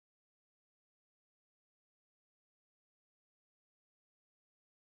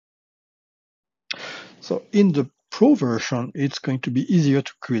So in the Pro version, it's going to be easier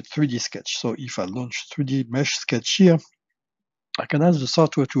to create 3D sketch. So if I launch 3D mesh sketch here, I can ask the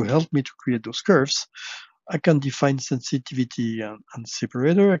software to help me to create those curves. I can define sensitivity and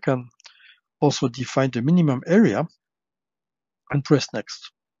separator. I can also define the minimum area and press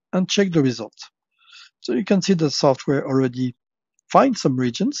next and check the result. So you can see the software already find some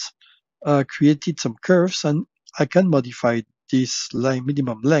regions, created some curves, and I can modify this line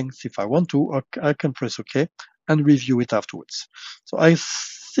minimum length if I want to, or I can press OK and review it afterwards. So I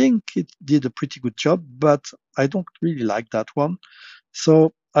think it did a pretty good job, but I don't really like that one.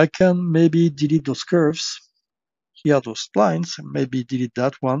 So I can maybe delete those curves. Here are those splines, maybe delete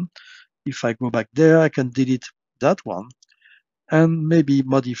that one. If I go back there, I can delete that one and maybe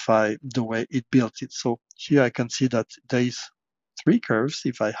modify the way it built it. So here I can see that there is 3 curves.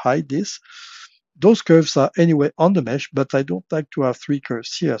 If I hide this, those curves are anyway on the mesh, but I don't like to have 3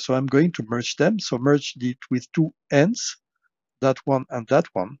 curves here. So I'm going to merge them. So merge it with 2 ends, that one and that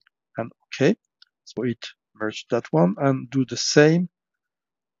one, and OK. So it merged that one, and do the same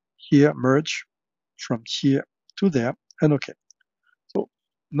here, merge from here to there, and OK. So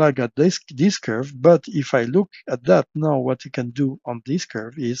now I got this curve, but if I look at that now, what you can do on this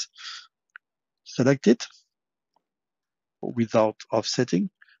curve is select it without offsetting.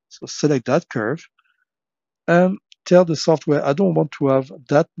 So select that curve and tell the software I don't want to have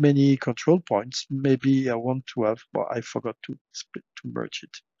that many control points. Maybe I want to have, well, I forgot to merge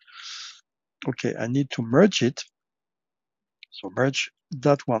it. Okay, I need to merge it. So merge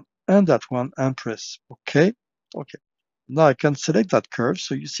that one and press OK. Okay. Now I can select that curve.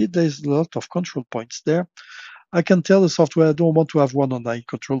 So you see there's a lot of control points there. I can tell the software I don't want to have 109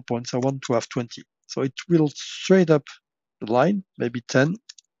 control points. I want to have 20. So it will straight up the line, maybe 10.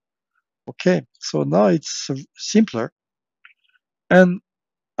 Okay, so now it's simpler. And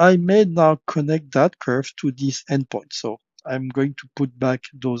I may now connect that curve to this endpoint. So I'm going to put back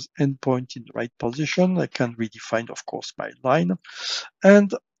those endpoints in the right position. I can redefine, of course, my line.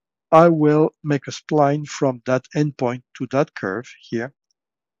 And I will make a spline from that endpoint to that curve here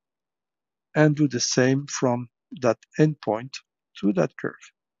and do the same from that endpoint to that curve.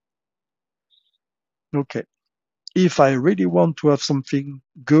 Okay. If I really want to have something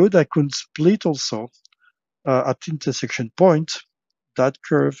good, I could split also at intersection point that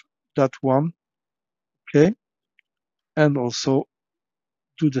curve, that one, okay, and also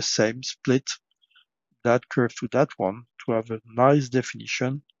do the same, split that curve to that one to have a nice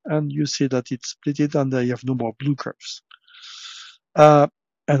definition. And you see that it's splitted and I have no more blue curves.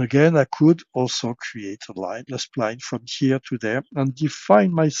 And again, I could also create a line, a spline from here to there and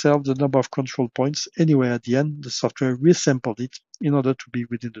define myself the number of control points. Anyway, at the end, the software resampled it in order to be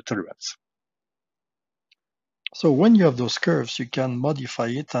within the tolerance. So when you have those curves, you can modify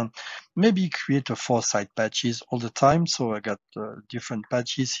it and maybe create a 4-side patches all the time. So I got different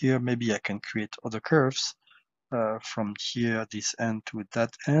patches here. Maybe I can create other curves from here, this end to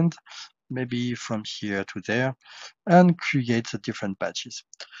that end, maybe from here to there, and create different patches.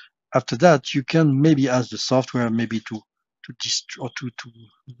 After that, you can maybe ask the software maybe to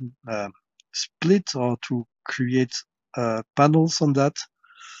split or to create panels on that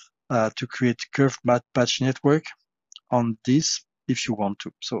to create curved patch network on this if you want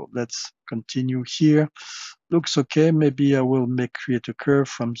to. So let's continue here. Looks okay. Maybe I will create a curve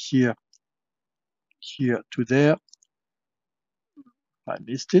from here to there. I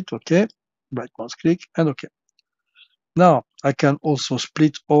missed it. Okay. Right mouse click and okay. Now I can also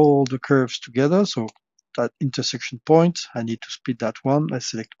split all the curves together. So that intersection point, I need to split that one. I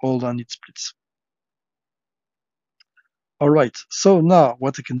select all and it splits. All right. So now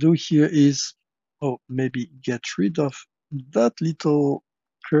what I can do here is, maybe get rid of that little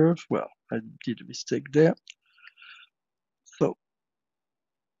curve. Well, I did a mistake there.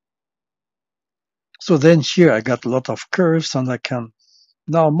 So then here I got a lot of curves and I can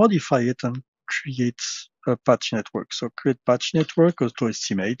now modify it and create a patch network. So create patch network, auto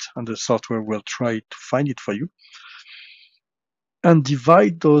estimate, and the software will try to find it for you. And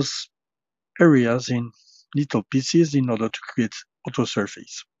divide those areas in little pieces in order to create auto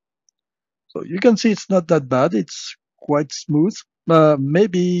surface. So you can see it's not that bad. It's quite smooth.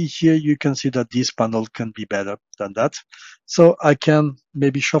 Maybe here you can see that this panel can be better than that. So I can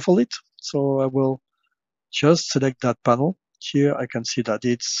maybe shuffle it. So I will just select that panel. Here I can see that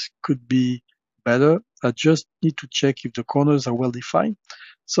it could be better. I just need to check if the corners are well defined.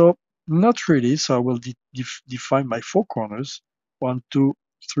 So not really. So I will define my 4 corners, 1, 2,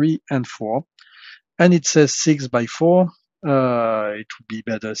 3, and 4. And it says 6 by 4. It would be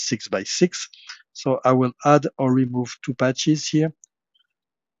better 6 by 6. So I will add or remove 2 patches here.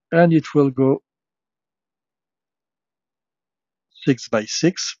 And it will go 6 by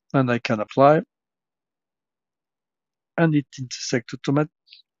 6, and I can apply, and it intersects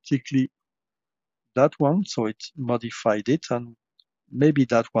automatically that one, so it modified it, and maybe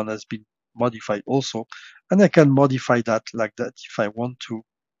that one has been modified also, and I can modify that like that if I want to,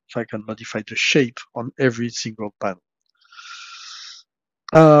 if I can modify the shape on every single panel.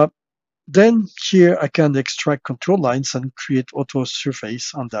 Then here I can extract control lines and create auto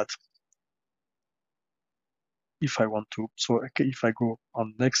surface on that if I want to. So if I go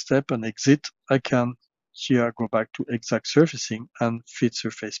on next step and exit, I can here go back to exact surfacing and fit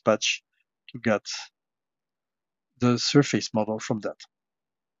surface patch to get the surface model from that.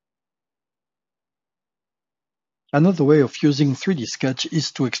 Another way of using 3D Sketch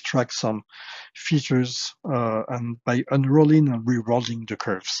is to extract some features and by unrolling and re-rolling the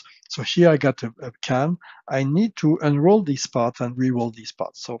curves. So here I got a cam. I need to unroll this part and re-roll this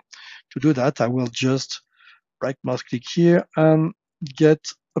part. So to do that, I will just right mouse click here and get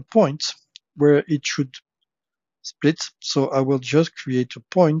a point where it should split. So I will just create a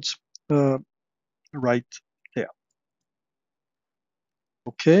point right there.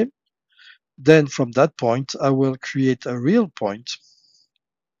 Okay. Then from that point, I will create a real point.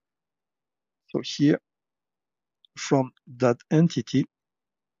 So here from that entity.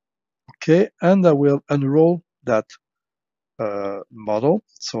 Okay. And I will unroll that model.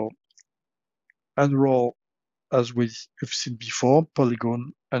 So unroll as we've seen before,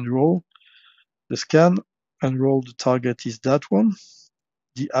 polygon unroll. The scan, unroll the target is that one.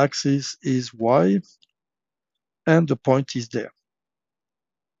 The axis is Y. And the point is there.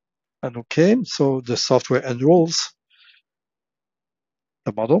 And okay, so the software unrolls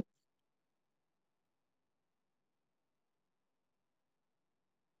the model.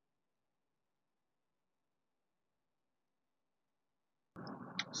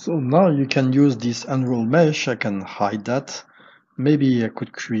 So now you can use this unroll mesh. I can hide that. Maybe I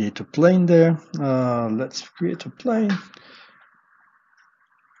could create a plane there. Let's create a plane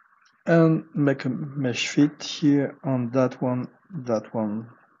and make a mesh fit here on that one,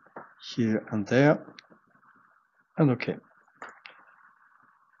 here and there. And okay.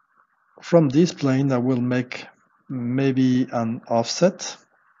 From this plane, I will make maybe an offset.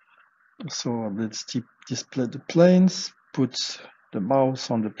 So let's display the planes, put the mouse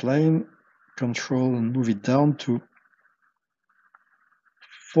on the plane, control and move it down to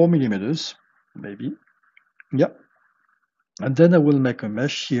 4 millimeters, maybe. Yeah. And then I will make a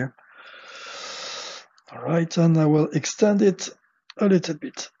mesh here. All right, and I will extend it a little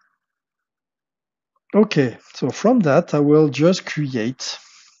bit. Okay, so from that, I will just create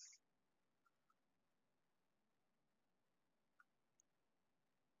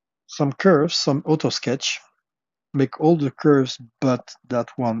some curves, some auto sketch, make all the curves but that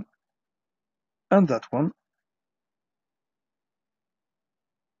one and that one.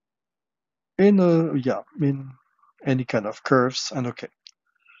 In any kind of curves, and okay.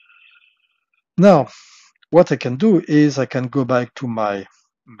 Now, what I can do is I can go back to my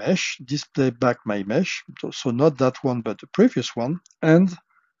mesh, display back my mesh, so not that one but the previous one, and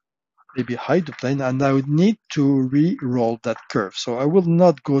maybe hide the plane, and I would need to re-roll that curve. So I will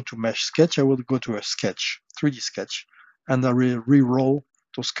not go to mesh sketch, I will go to a sketch, 3D sketch, and I will re-roll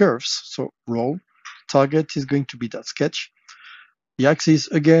those curves. So roll, target is going to be that sketch. The axis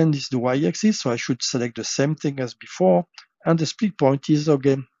again is the y-axis, so I should select the same thing as before, and the split point is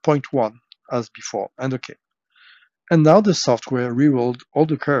again 0.1 as before, and okay. And now the software re-rolled all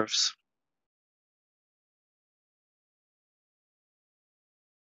the curves.